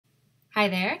Hi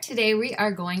there. Today we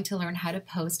are going to learn how to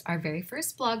post our very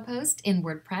first blog post in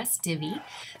WordPress Divi.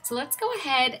 So let's go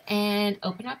ahead and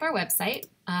open up our website.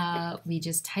 We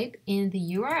just type in the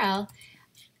URL,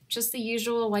 just the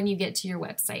usual when you get to your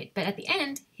website. But at the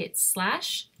end, hit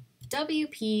 /wp-admin.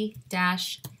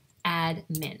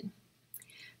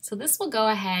 So this will go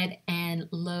ahead and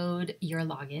load your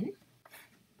login.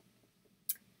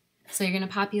 So you're going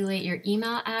to populate your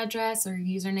email address or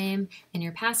username and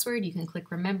your password. You can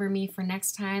click Remember Me for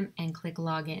next time and click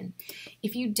Login.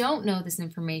 If you don't know this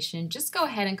information, just go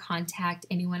ahead and contact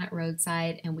anyone at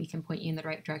Roadside and we can point you in the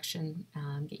right direction,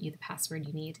 get you the password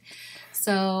you need.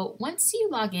 So once you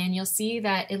log in, you'll see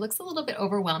that it looks a little bit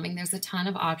overwhelming. There's a ton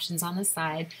of options on the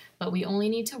side, but we only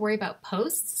need to worry about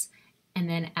posts and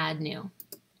then add new.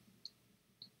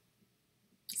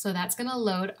 So that's going to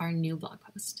load our new blog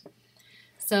post.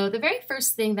 So the very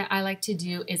first thing that I like to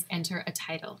do is enter a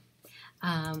title.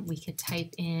 We could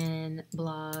type in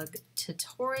blog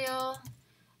tutorial,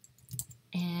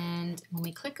 and when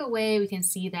we click away, we can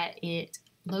see that it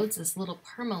loads this little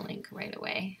permalink right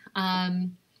away.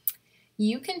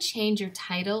 You can change your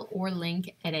title or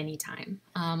link at any time.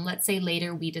 Let's say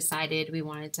later we decided we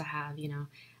wanted to have,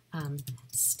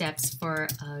 steps for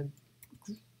a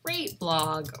great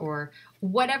blog or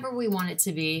whatever we want it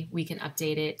to be. We can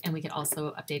update it, and we can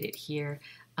also update it here,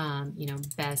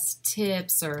 best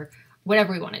tips or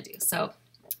whatever we want to do. So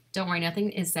don't worry,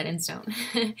 nothing is set in stone.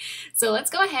 So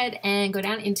let's go ahead and go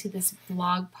down into this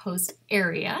blog post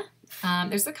area.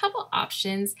 There's a couple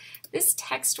options. This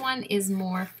text one is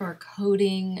more for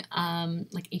coding,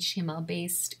 like HTML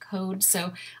based code.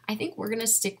 So I think we're going to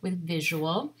stick with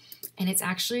visual. And it's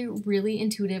actually really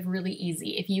intuitive, really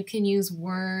easy. If you can use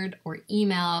Word or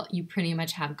email, you pretty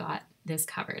much have got this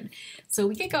covered. So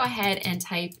we could go ahead and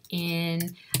type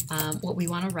in what we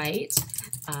want to write.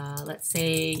 Let's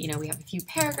say, we have a few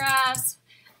paragraphs.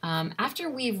 After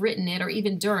we've written it, or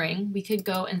even during, we could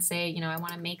go and say, I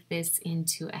want to make this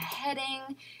into a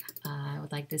heading. I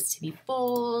would like this to be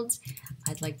bold.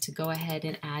 I'd like to go ahead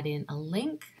and add in a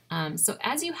link. So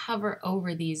as you hover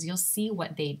over these, you'll see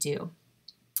what they do.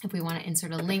 If we want to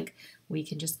insert a link, we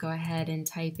can just go ahead and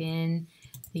type in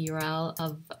the URL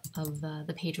of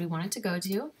the page we wanted to go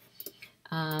to.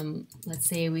 Let's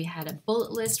say we had a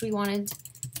bullet list we wanted.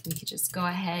 We could just go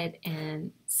ahead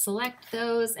and select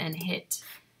those and hit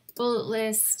bullet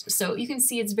list. So you can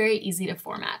see it's very easy to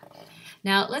format.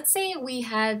 Now, let's say we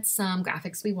had some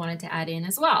graphics we wanted to add in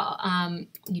as well.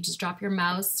 You just drop your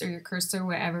mouse or your cursor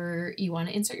wherever you want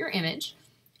to insert your image,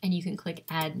 and you can click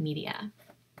Add Media.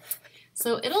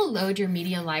 So it'll load your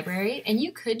media library, and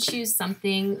you could choose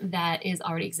something that is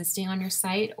already existing on your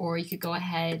site, or you could go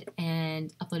ahead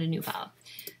and upload a new file.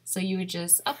 So you would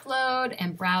just upload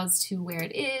and browse to where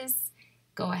it is,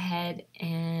 go ahead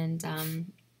and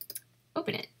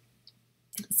open it.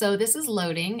 So this is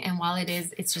loading, and while it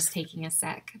is, it's just taking a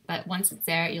sec. But once it's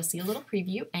there, you'll see a little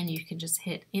preview, and you can just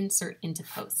hit Insert into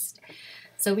Post.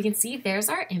 So we can see there's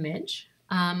our image.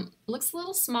 Looks a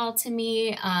little small to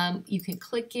me. You can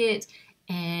click it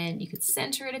and you could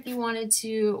center it if you wanted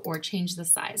to, or change the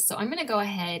size. So I'm going to go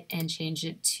ahead and change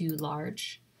it to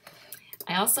large.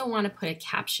 I also want to put a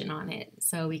caption on it.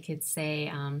 So we could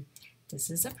say, this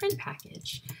is a print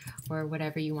package, or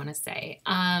whatever you want to say.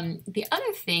 The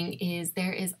other thing is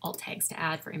there is alt tags to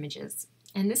add for images.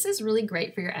 And this is really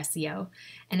great for your SEO,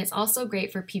 and it's also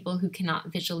great for people who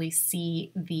cannot visually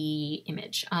see the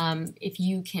image. If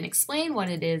you can explain what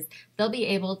it is, they'll be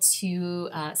able to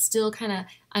still kind of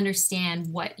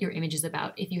understand what your image is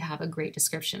about if you have a great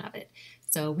description of it.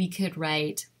 So we could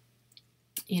write,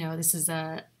 this is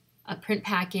a print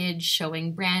package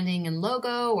showing branding and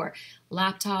logo, or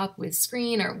laptop with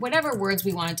screen, or whatever words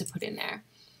we wanted to put in there.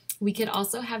 We could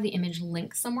also have the image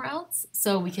link somewhere else.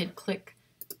 So we could click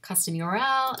Custom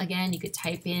URL. Again, you could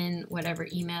type in whatever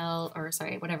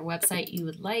whatever website you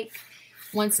would like.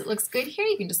 Once it looks good here,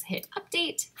 you can just hit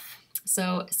update.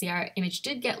 So see, our image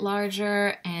did get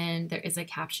larger, and there is a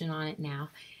caption on it now.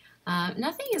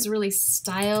 Nothing is really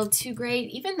styled too great,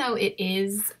 even though it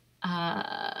is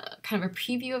kind of a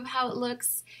preview of how it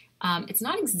looks. It's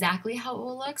not exactly how it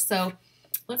will look. So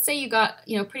let's say you got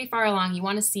pretty far along, you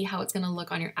want to see how it's going to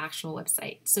look on your actual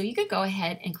website. So you could go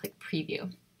ahead and click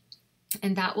preview,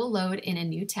 and that will load in a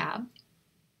new tab.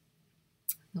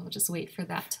 We'll just wait for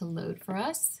that to load for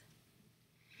us.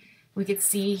 We could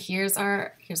see here's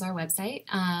our website.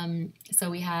 So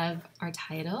we have our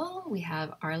title, we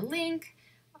have our link,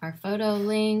 our photo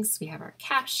links, we have our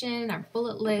caption, our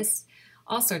bullet list,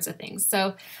 all sorts of things.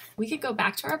 So we could go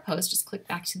back to our post, just click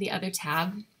back to the other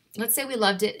tab, let's say we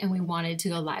loved it and we wanted to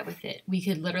go live with it. We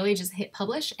could literally just hit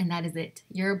publish and that is it.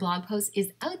 Your blog post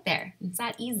is out there. It's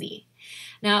that easy.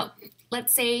 Now,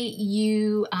 let's say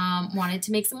you wanted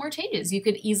to make some more changes. You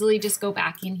could easily just go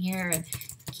back in here and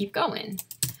keep going.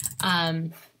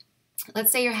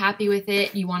 Let's say you're happy with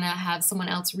it. You want to have someone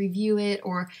else review it,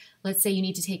 or let's say you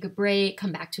need to take a break,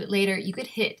 come back to it later. You could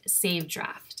hit save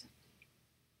draft.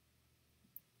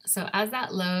 So as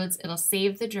that loads, it'll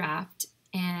save the draft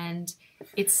and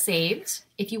it's saved.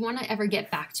 If you want to ever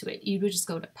get back to it, you would just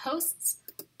go to posts,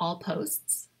 all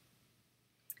posts,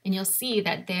 and you'll see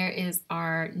that there is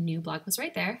our new blog post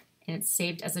right there and it's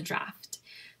saved as a draft.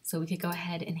 So we could go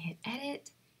ahead and hit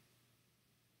edit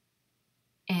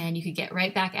and you could get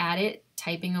right back at it,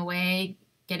 typing away,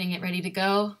 getting it ready to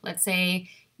go. Let's say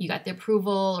you got the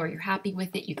approval or you're happy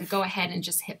with it, you could go ahead and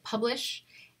just hit publish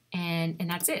and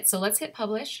that's it. So let's hit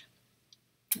publish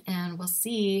and we'll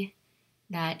see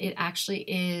that it actually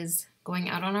is going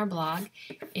out on our blog.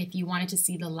 If you wanted to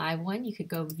see the live one, you could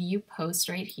go view post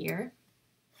right here.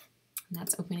 And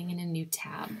that's opening in a new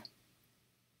tab.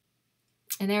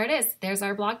 And there it is. There's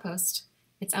our blog post.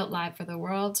 It's out live for the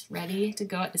world, ready to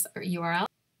go at this URL.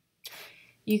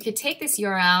 You could take this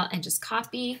URL and just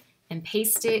copy and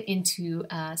paste it into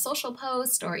a social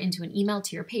post or into an email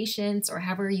to your patients or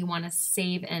however you want to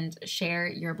save and share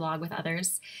your blog with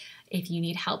others. If you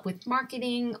need help with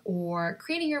marketing or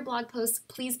creating your blog posts,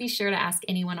 please be sure to ask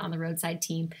anyone on the Roadside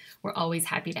team. We're always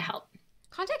happy to help.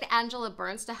 Contact Angela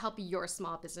Burns to help your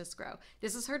small business grow.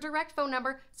 This is her direct phone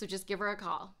number, so just give her a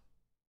call.